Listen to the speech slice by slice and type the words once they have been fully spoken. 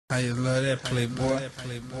I just love that playboy.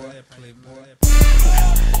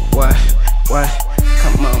 What?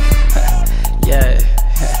 Come on. Yeah.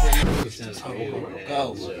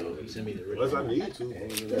 Unless I need to.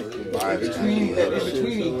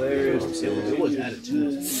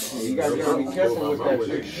 You gotta be careful with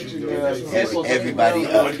that. Everybody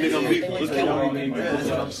up.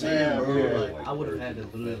 I would have had to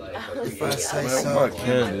do it like.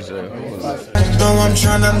 No, I'm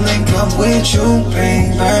tryna link up with you,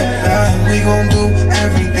 baby. We gon' do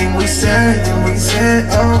everything we said,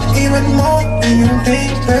 oh, even more than you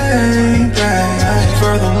think, baby.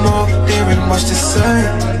 Furthermore, there ain't much to say.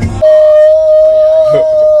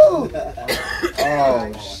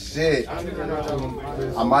 Oh shit!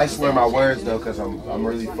 I might slur my words though, cause I'm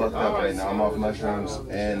really fucked up right now. I'm off mushrooms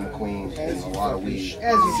and queen and a lot of weed.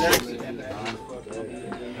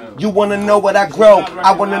 You wanna know what I grow?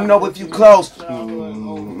 I wanna know if you close.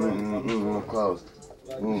 Close.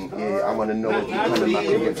 Yeah, I wanna know if you come to my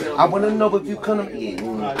crib. I wanna know if you come to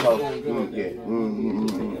close.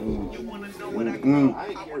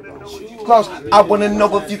 Close. I wanna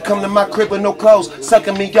know if you come to my crib with no clothes,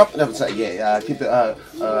 sucking me up. No, keep it. I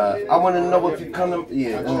wanna know if you come to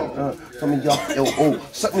come me up.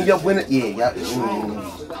 Suck me up when it.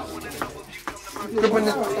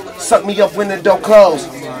 Suck me up when the door closed.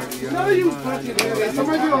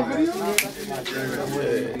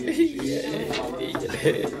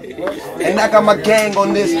 And I got my gang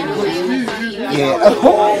on this.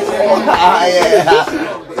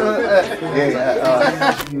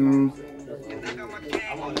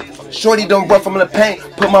 Shorty don't run from the paint.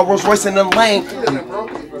 Put my Rolls Royce in the lane.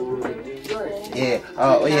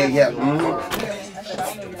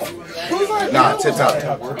 Nah, tip top.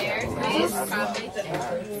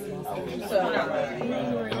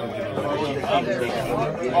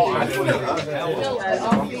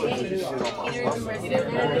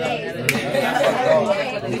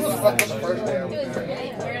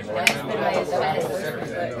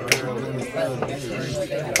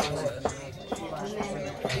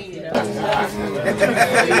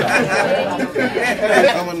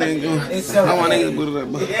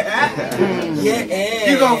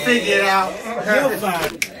 You gon' figure it out. You'll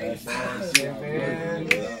find it.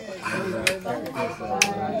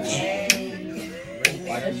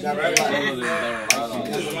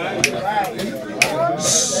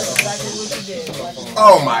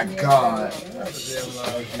 Oh my God.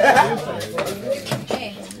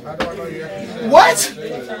 What?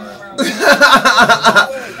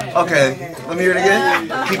 Okay, let me hear it again.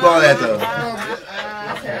 Keep all that though.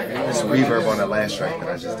 There's some reverb on that last track that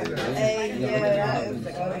I just did.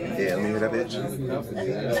 Yeah, let me hear that bitch.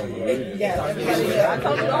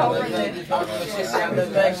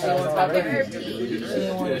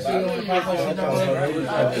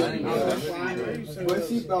 But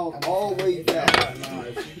she found always that.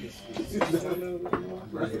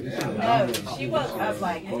 No, she woke up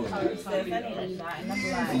like, I need a shot, and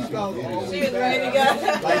I'm like, she was ready to go.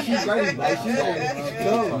 Like she's ready, like she don't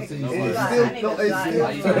go. It's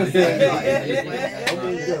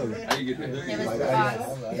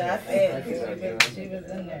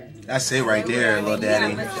That's it right there, little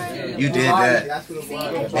daddy. You did that.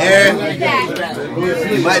 Aaron,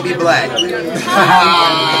 you might be black.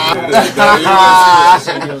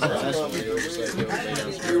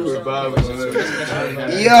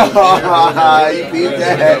 Yo, you beat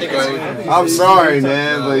that. I'm sorry,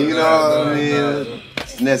 man, but you know what I mean?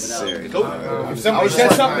 It's necessary. If somebody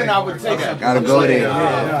said something, I would take it. Gotta go there.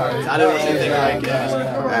 I don't even think I can.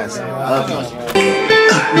 I love you.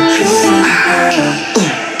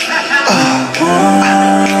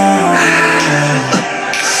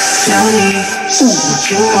 Tell me what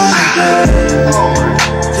you wanna do.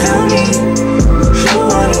 Tell me what you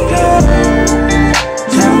wanna do.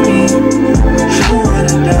 Tell me what you wanna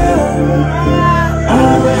do.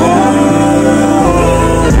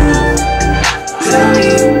 Tell me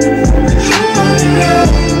what you wanna do.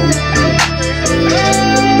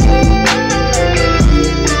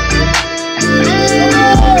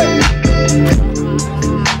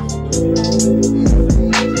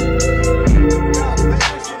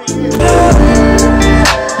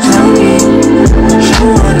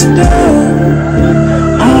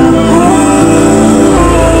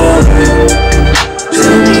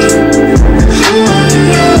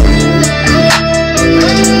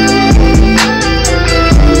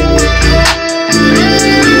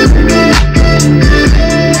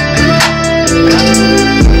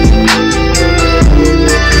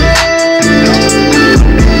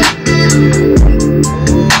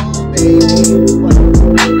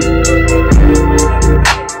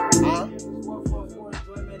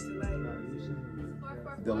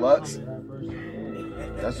 Lux?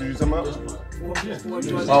 That's what you're talking about?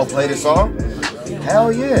 Oh, play the song?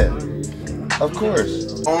 Hell yeah. Of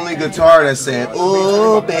course. Only guitar that said,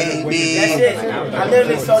 ooh, baby. That's it. I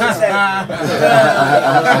literally saw this at.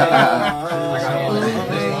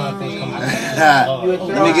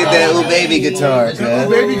 Let me get that ooh, baby guitar, man.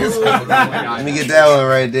 Let me get that one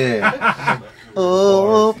right there.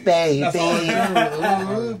 Ooh, baby.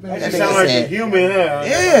 That sound like a human, huh?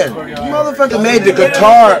 Yeah. Motherfucker made the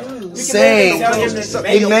guitar say,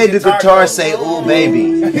 he made the guitar say, ooh,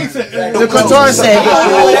 baby. The guitar say, ooh,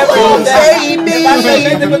 baby.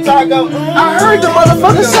 I heard the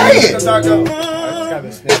motherfucker say it.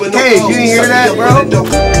 Hey, you didn't hear that, bro?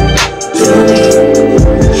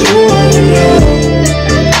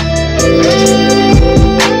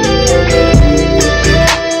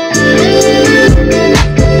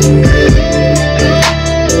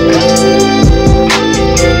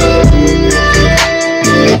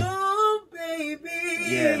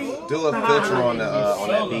 Do a filter on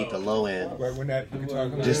that beat, the low end.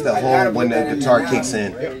 Just the whole when the guitar kicks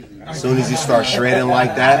in. As soon as you start shredding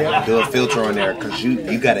like that, do a filter on there because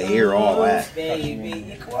you gotta hear all that.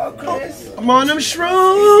 I'm on them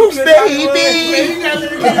shrooms, baby.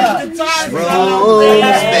 Shrooms,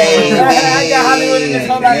 baby.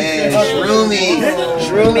 Yeah,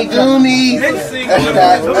 shroomy goomy.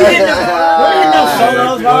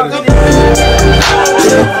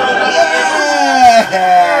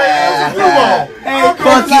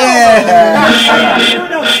 Fuck yeah!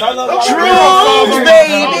 Shrooms,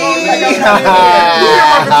 baby!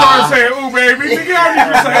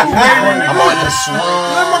 I'm on the shrooms.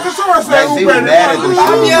 Let my guitar say, ooh, baby.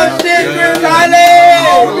 I'm your shit, Kylie!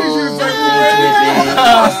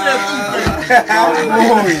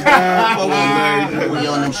 We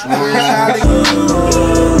on them shrooms.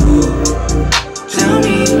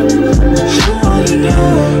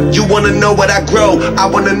 You wanna know what I grow? I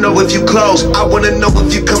wanna know if you close. I wanna know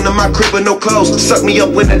if you come to my crib with no clothes. Suck me up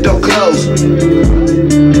when the door close.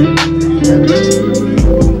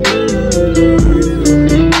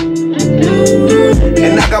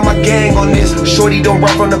 And I got my gang on this. Shorty don't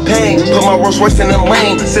run from the pain. Put my Rolls Royce in the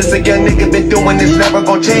lane. Since a young nigga been doing this, never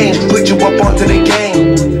gon' change. Put you up onto the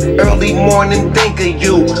game. Early morning, think of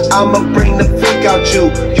you. I'ma bring the freak out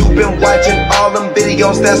you. You've been watching all them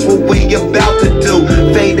videos, that's what we about to do.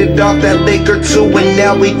 Faded off that liquor too, and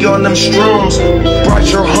now we on them shrooms.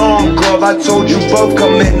 Brought your home, girl, I told you both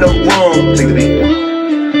come in the room. Take the beat.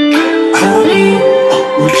 Tell me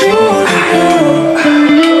what you wanna do.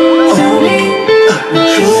 Tell me what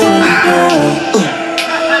you wanna do.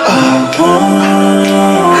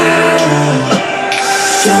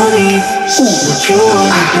 Tell me what you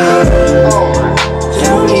wanna do.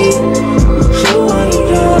 Tell me what you wanna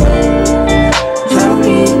do. Tell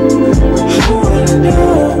me what you wanna do.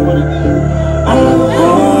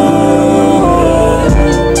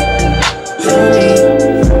 Tell me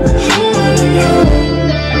what you wanna do.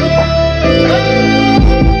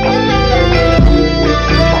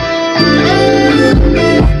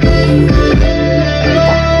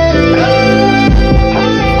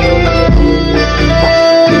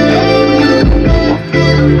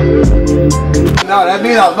 No, that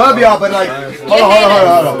means I love y'all, but like, hold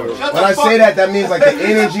on. When I say that, that means like the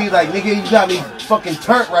energy, like nigga, you got me fucking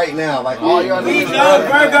turnt right now. Like all y'all niggas,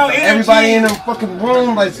 everybody in the fucking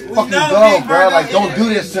room, let's fucking go, bro. Like don't do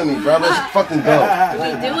this to me, bro. Let's fucking go.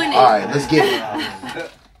 We doing it. All right, let's get it.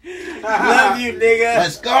 Love you, nigga.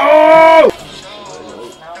 Let's go.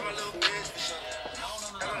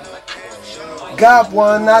 Got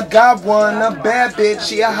one, I got one, a bad bitch,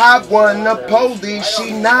 she a hot one, a police,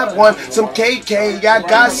 she not one, some KK, I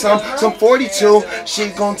got some 42, she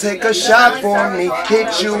gon' take a shot for me,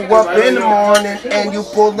 hit you up in the morning, and you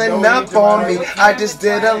pulling up on me, I just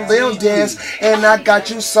did a little dance, and I got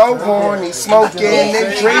you so horny, smoking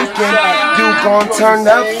and drinking, you gon' turn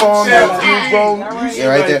up for me, you gon', yeah,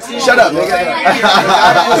 right there, shut up, nigga,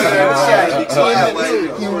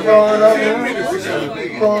 you rolling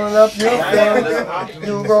up your film.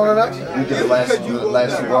 You rolling up. You get the last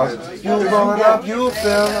two bars. You rolling up, you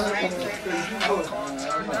feel.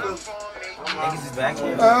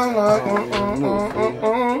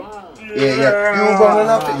 Yeah. You rolling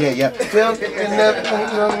up. Yeah. Feel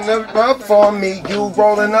up for me. You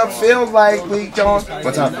rolling up. Feel like we don't.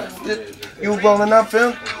 What time? You rolling up,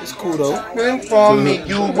 feel? It's cool though. For me.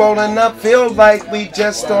 You rolling up. Feel like we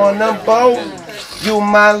just on a boat. You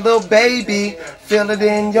my little baby. Feel it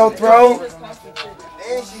in your throat.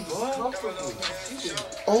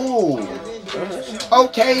 Oh,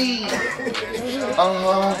 okay.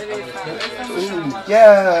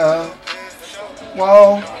 Yeah.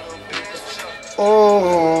 Whoa. I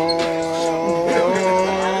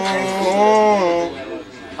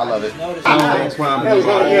love it.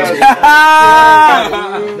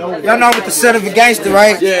 Y'all know what the set of a gangster,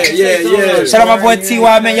 right? Yeah. Shout out my boy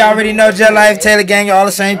T.Y. man. Y'all already know Jet Life, Taylor Gang, all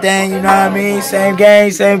the same thing. You know what I mean? Same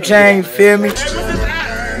gang, same chain. Feel me?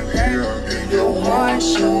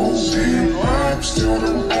 I'm still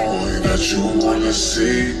the boy that you wanna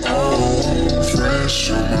see. Fresh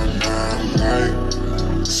on my mind like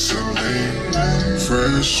Celine.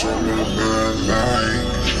 Fresh on my mind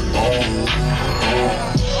like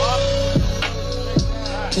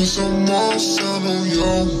put some more sun on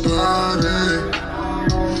your body.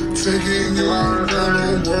 Taking you around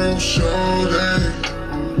the world, shorty.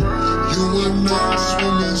 You and I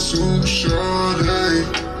swimming soon, shorty.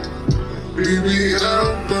 Baby,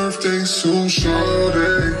 our birthday soon,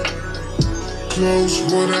 shorty. Close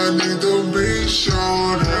what I need to be,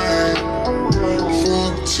 shorty.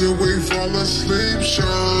 Fuck till we fall asleep,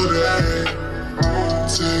 shorty.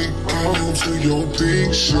 Take you to your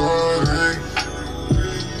peak, shorty.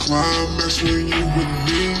 Climax when you with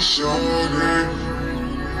me, shorty.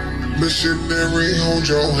 Missionary, hold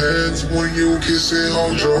your hands. When you kiss it,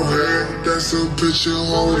 hold your hand. That's a picture,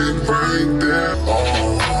 hold it right there.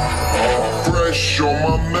 Fresh on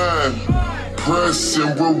my mind. Press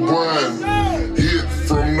and rewind. Hit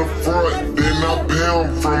from the front, then I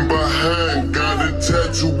pound from behind. Got a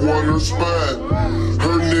tattoo on her spine.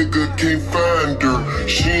 Her nigga can't find her.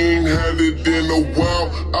 She ain't had it in a while.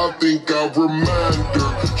 I think I'll remind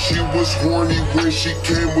her. She was horny when she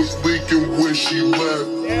came, was leaking when she left.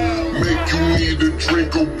 Make you need a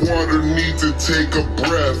drink of water, need to take a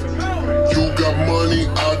breath. You got money,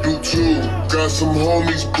 I do too. Got some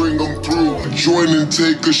homies, bring them through. Join and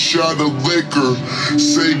take a shot of liquor.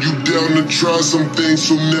 Say you down to try some things,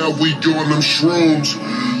 so now we on them shrooms.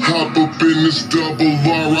 Hop up in this double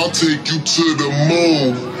R, I'll take you to the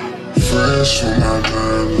moon. Fresh on my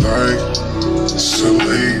mind like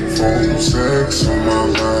Celine. Phone sex on my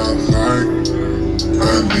mind like I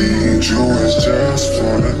need you, it's just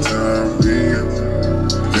for the time being.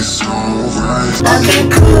 It's alright. Okay,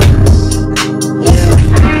 cool.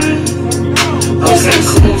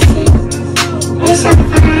 You're so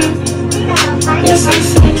fine. You're so sexy. You're so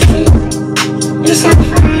sexy. You're so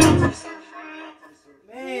fine.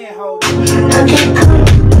 Man, hold Okay, cool.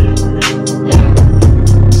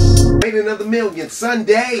 Made another million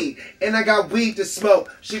Sunday, and I got weed to smoke.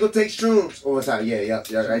 She gon' take shrooms. One more time, yeah,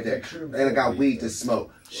 right there. And I got weed to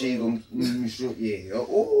smoke. She gon' yeah.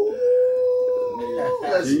 Oh,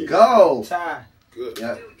 let's go. Good.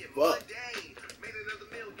 Yeah.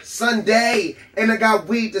 Sunday, and I got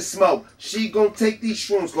weed to smoke. She gon' take these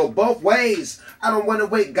shrooms, go both ways. I don't wanna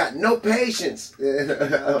wait, got no patience. Me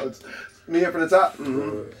here from the top.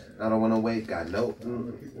 I don't wanna wait, got no. I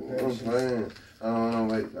don't wanna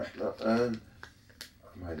wait, got no. I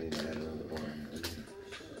might need that another one.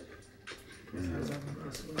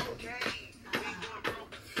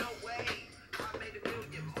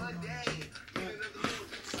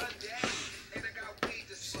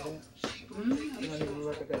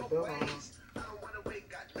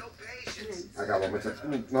 I got one more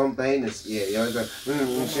time. No famous. Yeah, you're there.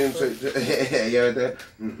 You're there.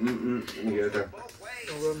 You're there.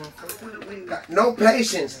 Got no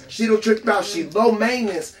patience. She don't trip out. She low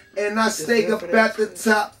maintenance. And I stay up at the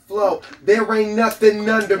top floor. There ain't nothing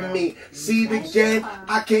under me. See the game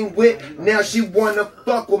I came with. Now she wanna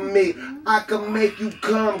fuck with me. I can make you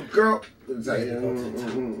come, girl.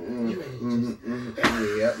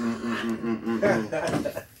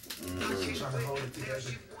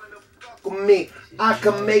 Me, I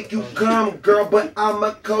can make you come, girl, but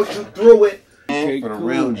I'ma coach you through it. For the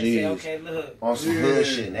real G's. On some hood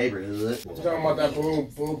shit, neighborhood. We're talking about that boom,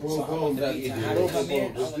 boom, boom, boom. That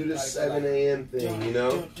boom. Let's do this 7 a.m. thing, you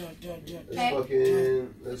know?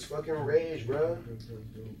 Let's fucking rage, bro.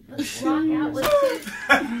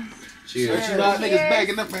 Cheers. Niggas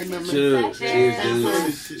backing up right now, man. Cheers,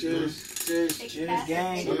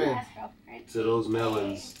 gang. To those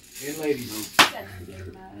melons. And ladies.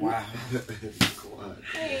 Wow.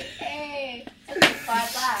 Hey. That's like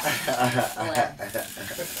 5 laughs.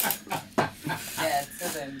 Yeah,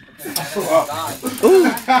 it's gone.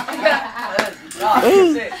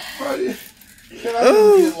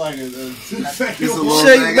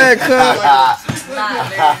 Shake back, cut.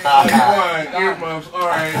 Earmuffs,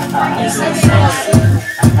 alright.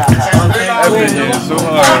 So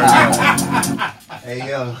hard. Hey,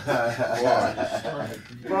 yo.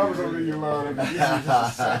 Promise I'll leave you alone.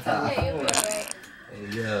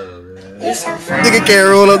 Yo, man. Nigga can't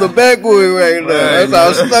roll up the backwood right now.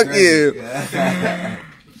 That's how stuck here.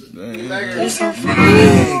 You're so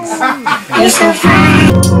fine. You're so fine.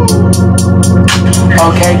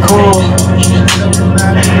 Okay, cool.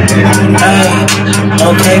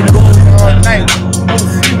 Okay, cool.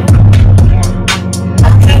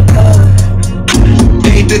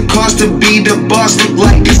 Paid the cost to be the boss, look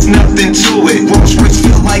like it's nothing to it. Rolls Royce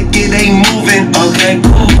feel like it ain't moving. Okay,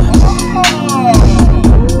 cool.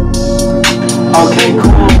 Okay,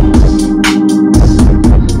 cool.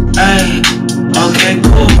 Hey, okay,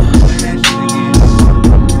 cool.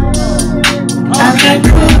 Okay,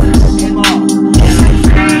 cool.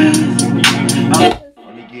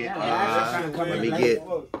 Let me get.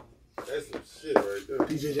 That's some shit right there.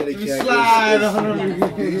 DJ Jelly Cat. Slide on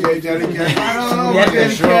DJ Jelly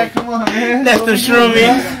Cat. Come on, man. That's the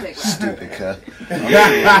shroomies. Stupid cut. The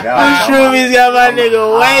shroomies got my nigga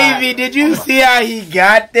wavy. Did you see how he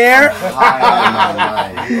got there?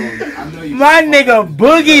 My nigga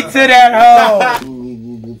boogie to that hole.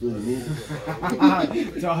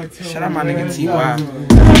 Shout out my nigga T.Y.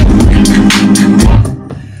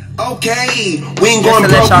 Okay, we ain't going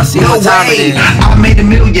broke, y'all see no what time it way. is. I made $1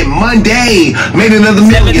 million Monday, made another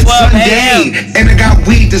million Sunday, and I got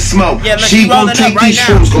weed to smoke. Yeah, She gon' take these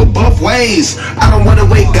shrooms, go both ways. I don't wanna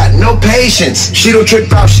wait, got no patience. She don't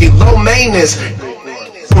trip out, she low maintenance.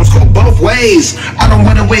 Shrooms go both ways. I don't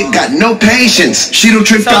wanna wait, got no patience. She don't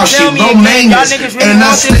trip out, she low maintenance, and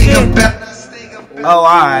I stay about. Oh,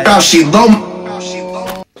 alright. She low.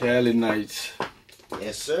 Cali nights.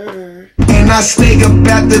 Yes, sir. And I stay up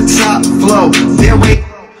at the top flow. There ain't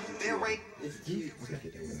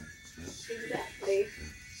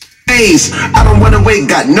days. I don't wanna wait,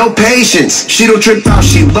 got no patience. She don't trip out,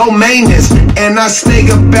 she low maintenance. And I stay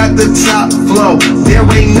up at the top flow. There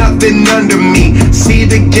ain't nothing under me. See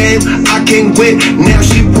the game I can't win. Now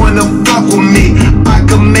she wanna fuck with me. I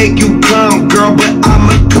can make you come, girl, but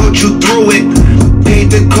I'ma coach you through it. Paid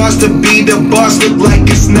the cost to be the boss, look like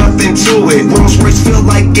it's nothing to it. Rolls Royce feel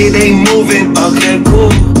like it ain't moving. Okay,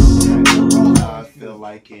 cool. I feel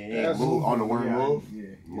like it ain't move on the word move,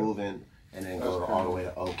 moving, and then go all the way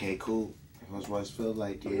to okay, cool. Rolls Royce feel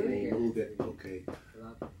like it ain't moving. Okay.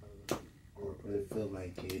 It feel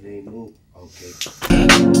like it ain't move. Okay.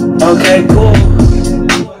 Okay, cool.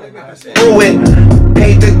 Through it.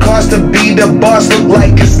 Paid the cost to be the boss, look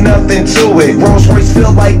like it's nothing to it. Rolls Royce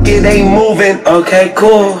feel like it ain't moving. Okay,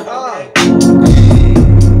 cool.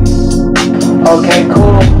 Okay,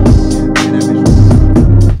 cool.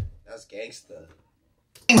 That's gangsta.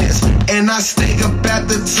 And I stay up at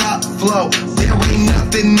the top flow. There ain't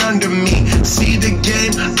nothing under me. See the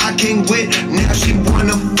game I can't win. Now she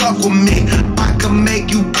wanna fuck with me. I can make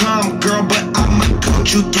you come, girl, but I'ma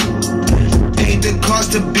coach you through. Paid the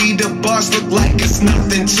cost to be the boss, look like it's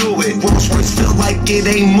nothing to it. Rolls Royce feel like it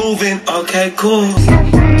ain't moving. Okay, cool.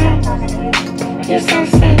 You're so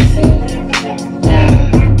sexy.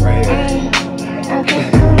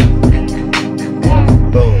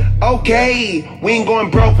 Okay, we ain't going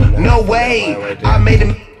broke, no way. I made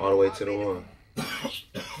him all the way to the one.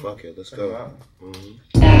 Fuck it, let's go.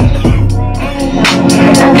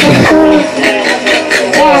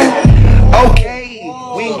 Okay,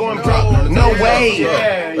 we ain't going broke, no way.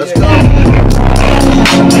 Let's go.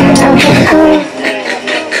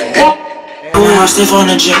 I'm stiff on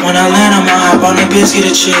the jet. When I land, I'ma hop on the bitch, get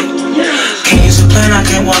a chick. Can't use a plane, I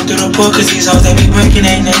can't walk through the port, cause these hoes, they be breaking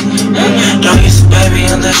their neck. Don't use a baby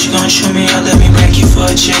unless you gon' shoot me, or let me break you for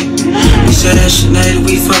a chick. You said that shit later,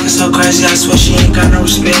 we fucking so crazy, I swear she ain't got no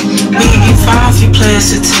respect. Me and you 5, you play us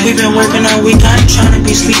a 10. We been working all week, I ain't tryna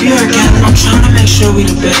be sleepy or again. I'm tryna make sure we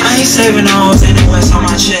the best. I ain't saving no hoes, anyways, on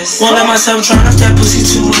my chest. Won't let myself drown off that pussy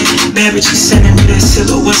too wet. Bad bitch, she sending me that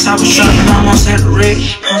silhouettes, I was dropping, almost had a wreck.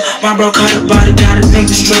 My bro caught her body, got a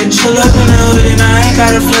nigga straight. Pull up in the hood and I ain't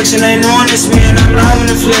got a flex, and they knowin' this me and I'm live in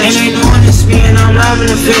the flesh. And they knowin' this me and I'm live in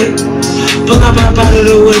the fit. Pull up out of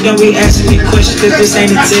the wood, don't be asking me questions, cause this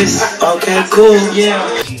ain't a test. Okay, cool, yeah.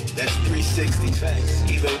 That's 360 facts.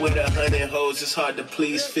 Even with 100 hoes, it's hard to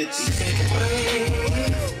please 50.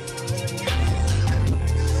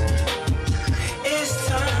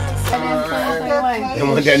 They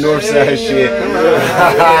want that north side shit.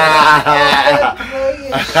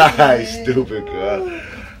 Stupid, girl.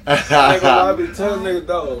 I be telling niggas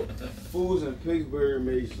though, fools in Pittsburgh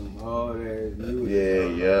make some hard ass music.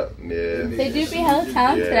 Yeah. They do be hella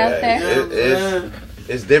talented out there.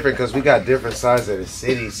 It's different because we got different sides of the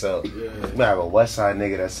city, so we might have a west side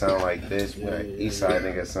nigga that sound like this, we got an east side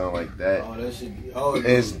nigga that sound like that.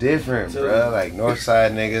 It's different, bro. Like north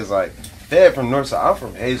side niggas, like Fed from north side. I'm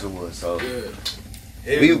from Hazelwood, so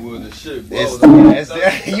It was the shit, bro.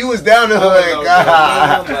 You was down the hood,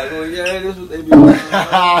 God. Yeah, this was they be doing.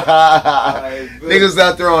 Niggas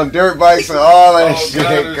out there on dirt bikes and all that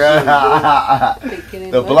shit, God.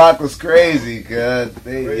 The block was crazy, God.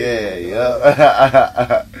 Yeah.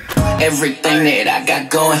 Everything that I got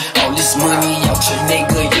going, all this money out your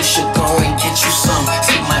nigga, you should go and get you some.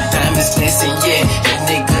 See my diamonds dancing, yeah, yo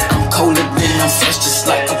nigga, I'm colder than I'm fresh, just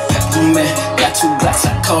like a peppermint. Got 2 blocks,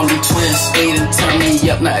 I call them twins. They done turn me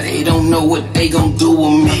up, now they don't know what they gon' do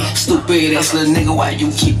with me. Stupid ass little nigga, why you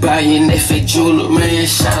keep buying that fake jewelry, man?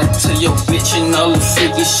 Shout out to your bitch and all the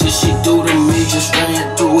freaky shit she do to me. Just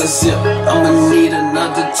ran through a zip, I'ma need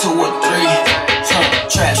another 2 or 3.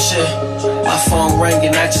 Trap shit, my phone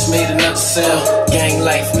ringing, I just made another sale. Gang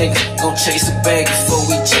life, nigga, gon' chase a bag before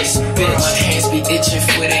we chase a bitch. My hands be itching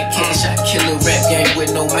for that cash, I kill a rap game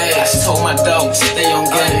with no mask. Told my dog to stay on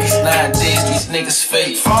games, nowadays these niggas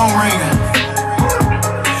fake. Phone ringing,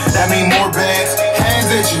 that mean more bags,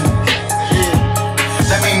 hands at you.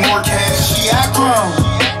 That mean more cash, she act grown.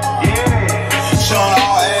 Showing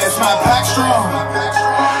all ass, my pack strong.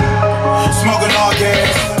 Smoking all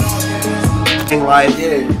gas. Life,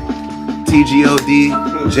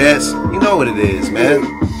 TGOD, Jets, you know what it is, man.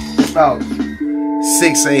 About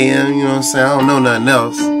 6 a.m., you know what I'm saying? I don't know nothing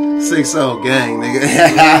else. 6-0 gang, nigga.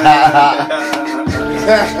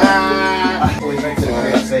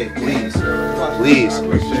 Please.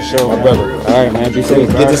 Show my brother. Alright, man, be safe.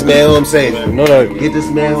 Get this man home safe. Get this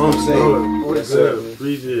man home safe.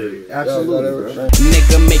 Appreciate it. Absolutely.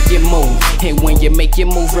 Nigga, make your move. And when you make your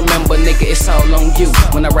move, remember, nigga, it's all on you.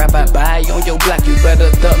 When I rap, I buy on your block, you better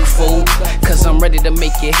duck, fool. Cause I'm ready to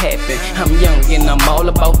make it happen. I'm young and I'm all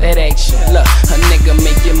about that action. Look, a nigga,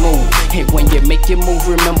 make your move. And when you make your move,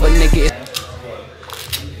 remember, nigga, it's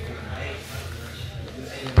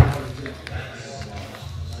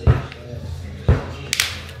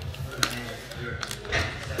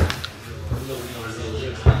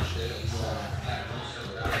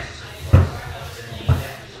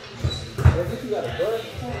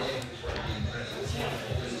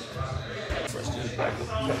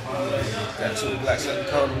got 2 blocks, I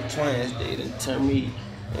call them twins. They done turn me.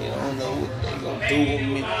 They don't know what they gon' do with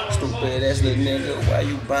me. Stupid ass little nigga, why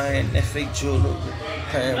you buying that fake jewelry?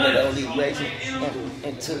 Playing with all these racks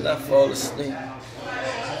until I fall asleep.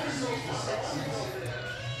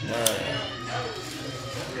 Man,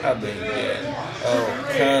 I've been getting all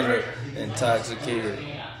kind of intoxicated.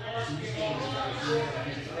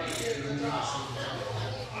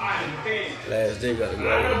 Last day gotta go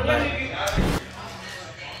to the bank.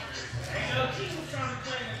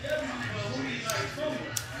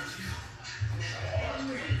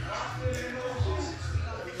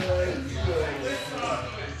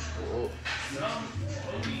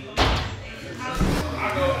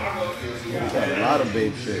 Got a lot of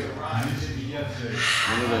babe shit.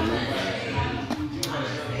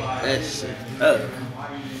 That shit up.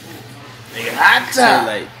 Nigga, hot time.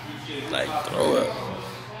 Like throw up.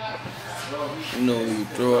 You know when you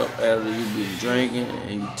throw up after you been drinking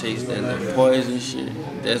and you taste that little poison shit,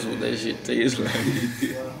 that's what that shit tastes like.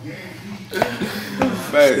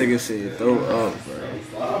 This nigga said throw up,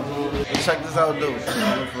 bro. Check this out, dude.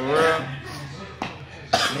 For real,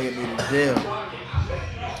 nigga need a jail.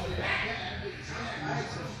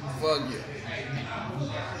 Fuck you.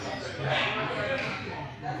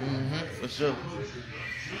 For sure.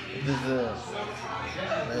 This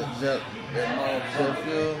that jet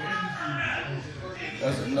fuel.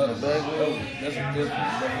 That's another bag. That's a good one.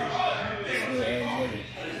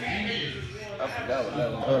 I forgot what that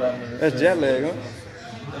was. That's jet lag, huh?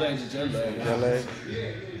 That ain't just jet lag. Jet lag.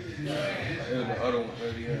 It was the other one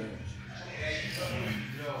that he had.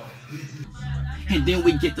 And then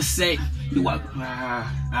we get to say, you out.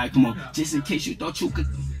 Alright, come on. Just in case you thought you could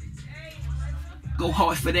go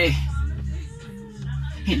hard for that.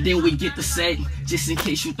 And then we get to say, just in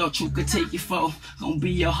case you thought you could take your foe. Gonna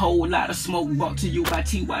be a whole lot of smoke brought to you by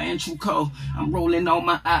T.Y. and Truco. I'm rolling all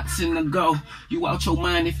my ops in the go. You out your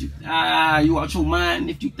mind if you you out your mind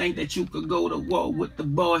if you think that you could go to war with the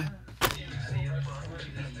boy.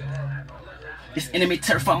 This enemy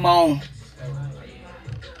turf I'm on.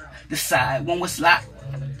 The side one was locked.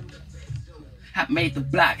 I made the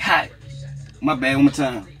block hot. My bad, one more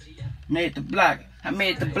time. I made the block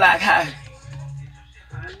hot.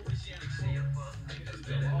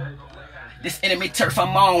 This enemy turf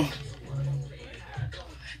I'm on.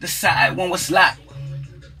 The side one was locked.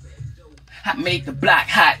 I made the block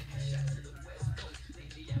hot.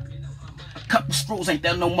 A couple screws ain't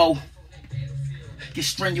there no more. Get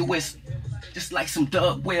strenuous, just like some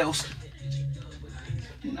dub wells.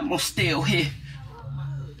 And I'm gonna still here.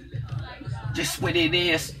 just what it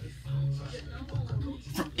is.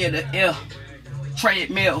 From ear to ear,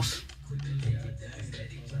 treadmills.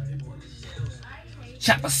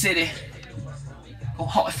 Chopper City, go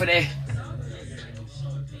hard for that.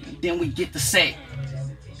 And then we get the set.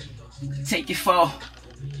 Take it for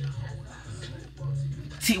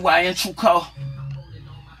T.Y. and Truco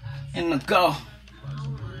in the go.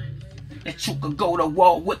 That you could go to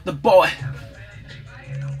war with the boy.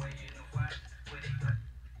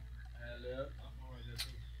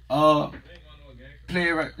 Play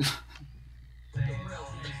it right.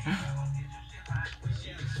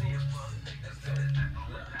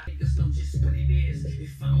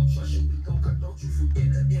 If I don't trust you, we gon' cut through you from ear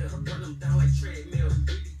to ear. Run them down like treadmills.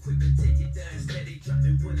 Really quick to take it down, steady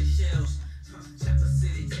dropping bullet shells. Chopper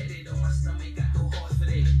City, tatted on my stomach, got go hard for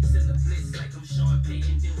that. Send the blitz like I'm Sean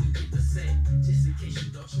Payton, then we get the set. Just in case you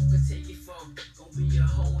thought you could take it for. Gon' be a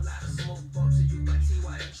whole lot of smoke bump to you by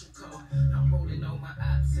T.Y. and Truco. I'm rolling all my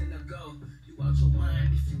ops in the go. You out your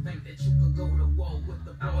mind if you think that you could go to war with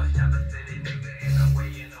the boy. Chopper City, nigga, and I'm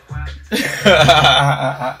way in the wild.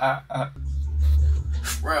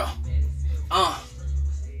 Real,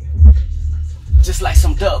 just like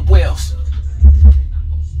some dub whales.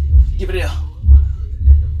 Give it a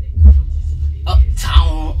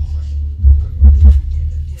uptown.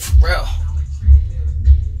 For real.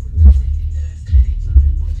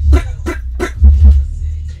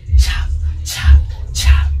 Chop, chop,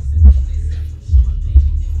 chop.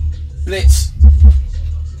 Blitz.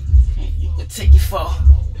 You can take it for.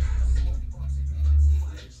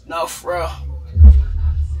 No, for real.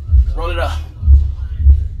 Roll it up.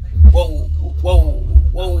 Whoa, whoa,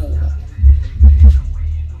 whoa.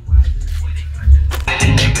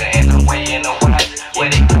 Nigga and I'm way in the west. Where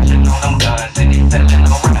they touching on them guns and they selling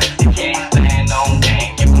on right. If you ain't staying on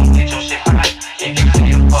game, you gon' get your shit right. If you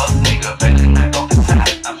see a fuck nigga, better not go to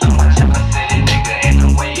side. I'm my Chopper City nigga and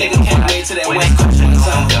I'm way in the west. Can't wait to that west coast on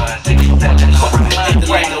some guns and they selling on right. If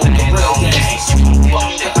you ain't staying on game, you gon' get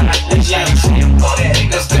your shit right. If you ain't see a fuck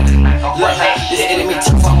nigga, better not go to side. The enemy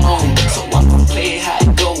took my home, so I'm gon' play it how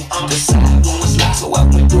it go. The side one was locked, so I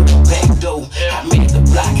went through the back door. I made the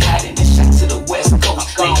block hot and then shot to the west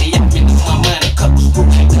coast. Lately I've been in my mind, a couple screw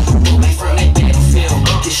came to the room from that battlefield.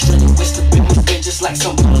 This straight west of it was been just like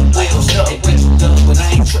some blood whales. They went to dub, but I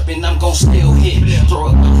ain't tripping, I'm gon' still hit.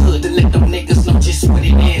 Throw up my hood to let them niggas know just what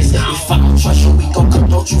it is. If I don't trust you, we gon' cut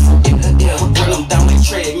through you from ear to ear. Run them down like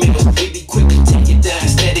treadmills, baby quick and take it down.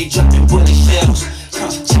 Steady dropping bullet shells.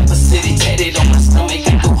 Chopper City, tatted on my stomach,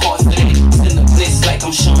 I go hard for that. Send the blitz like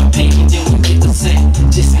I'm Sean Payton, then we get the set.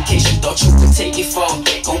 Just in case you thought you could take it for.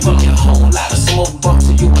 Gon' be a whole lot of smoke bump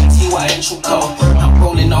to you by T.Y. and Truco. I'm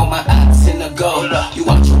rolling all my ops in the go. You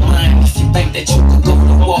out your mind if you think that you could go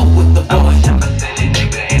to war with the boy. Chopper City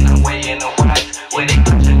nigga and I'm way in the west. Where they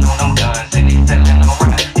touching on them guns and they selling on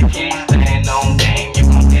right. If you ain't staying on game, you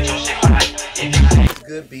gon' get your shit right.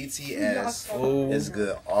 Good BTS. It's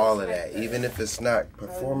good, all of that. Even if it's not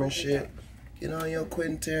performance shit, you know, your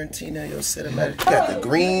Quentin Tarantino, your cinematic. You got the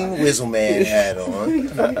green Whistle Man hat on.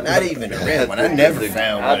 Not even the red one. I never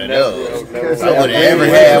found one of those. If I would have ever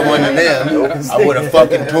had one of them, I would have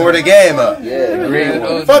fucking tore the game up. Yeah,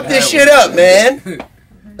 green. Fuck this shit up, man. From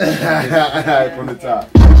the top.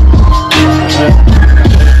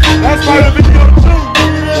 That's why the video too.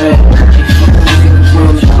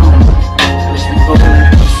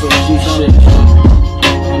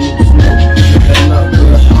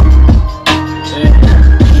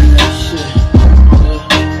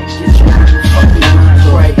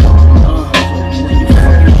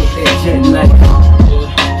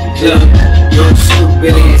 Your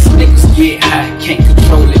stupid ass niggas get high, can't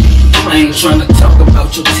control it. I ain't tryna talk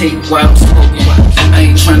about your tape while I'm smoking.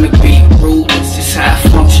 I ain't tryna be rude, it's just how I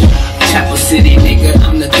function. Chopper City nigga,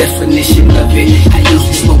 I'm the definition of it. I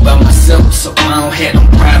usually smoke by myself, so I don't have them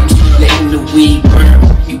problems. Letting the weed burn,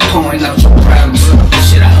 you pouring out your problems.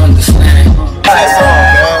 Shit, I understand. That song,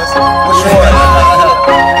 guys. Which one?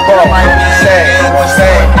 Paul might be saying,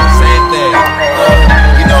 same thing.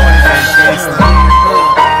 You know what it is.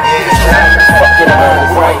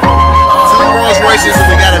 Two Rolls Royces and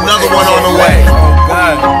we got another one on the way.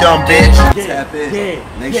 Dumb bitch. Tap in.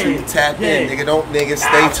 Make sure you tap in, nigga. Don't nigga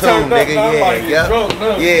stay tuned, nigga.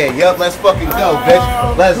 Yeah, yup. Let's fucking go,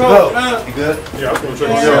 bitch. Let's go. You good? Yeah, I'm gonna try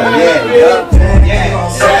to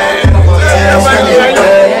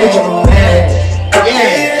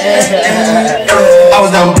I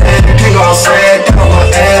was down bad, can't go outside, got on my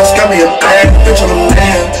ass, got me a bag, bitch, I'm a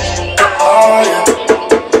man. Oh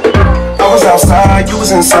yeah. I was outside, you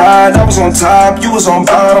was inside, I was on top, you was on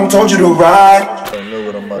bottom, told you to ride. I know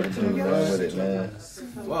what I'm about to do, man, with it, man.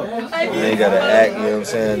 I ain't gotta act, you know what I'm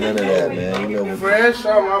saying? None of that, man. You know what Fresh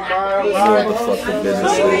on my mind. the fuck the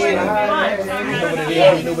business is, man.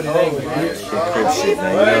 Crip shit,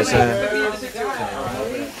 man. You know what I'm saying?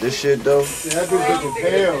 This shit though. That bitch looking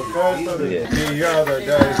pale, cuz. Yeah. Y'all that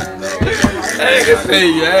day. I ain't gonna say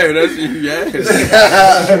yeah, that's yeah.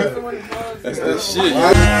 That's that shit.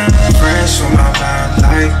 Fresh on my mind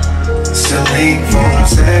like Celine phone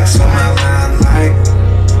sex on my line like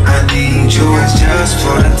I need you, it's just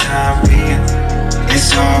for the time being. It's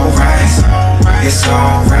alright, it's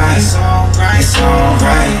alright, it's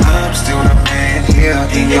alright. I'm still the man here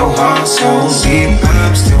in your heart so deep.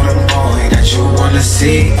 I'm still the boy that you wanna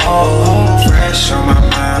see. Oh, fresh on my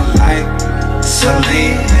mind like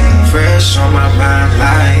Celine. Fresh on my mind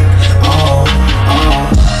like oh.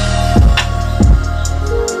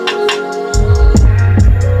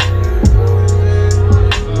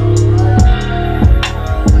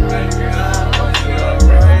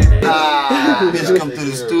 Bitch come through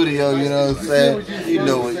the studio, you know what I'm saying? You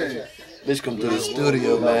know it. Bitch come through the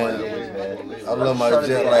studio, man. I love my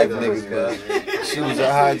jet life niggas, man. She was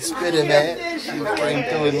a hard spitter, man. She came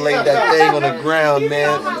through and laid that thing on the ground,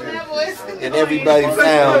 man. And everybody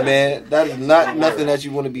found, man. That is not nothing that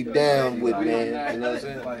you want to be down with, man. You know what I'm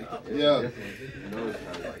saying? Yeah.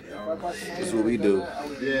 That's what we do.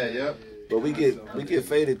 Yeah, yep. But we get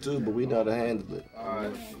faded too, but we know how to handle it. You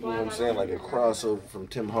know what I'm saying? Like a crossover from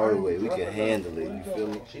Tim Hardaway. We can handle it, you feel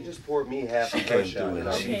me? She just poured me half She can't do it.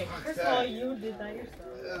 First of all, you did that yourself.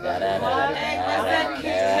 That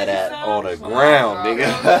on the ground, nigga.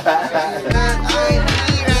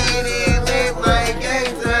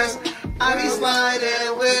 I be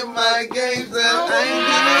sliding with my gangsters.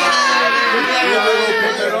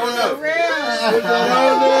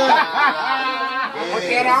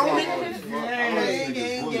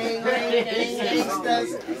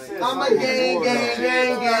 I'm a gang gangster.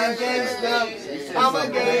 I'm a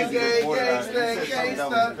gang gangster.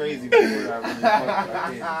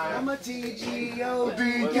 I'm a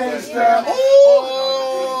TGOD gangster.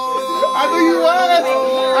 I knew you was.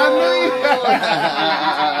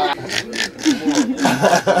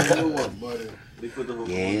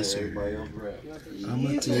 Yes, sir. I'm a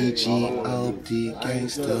TGOD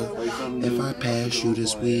gangster. If I pass you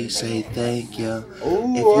this weed, say thank ya. If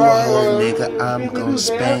you a hoe nigga, I'm gon'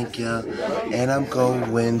 spank ya. And I'm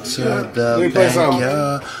going to the bank,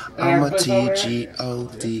 yeah. I'm a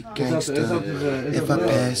TGOD gangster. If I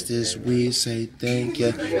pass this weed, say thank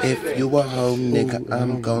ya. If you a hoe nigga,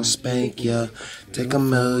 I'm gon' spank ya. Take $1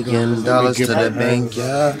 million to the bank,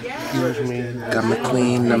 yeah. Got my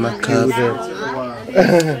queen on my cup.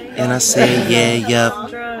 And I say, yeah, yup.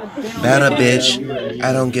 Bad a bitch,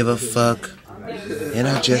 I don't give a fuck. And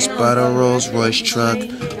I just bought a Rolls Royce truck.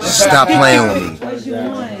 Stop playing with me.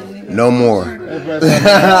 No more.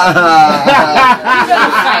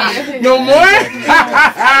 No more?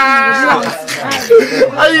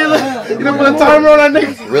 You don't put a timer on that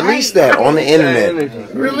nigga? Release that on the internet.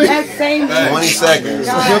 Really? 20 seconds.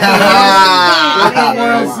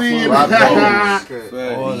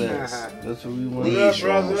 That's what we want.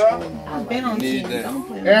 I've been on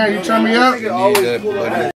TV. Aaron, you turn me up?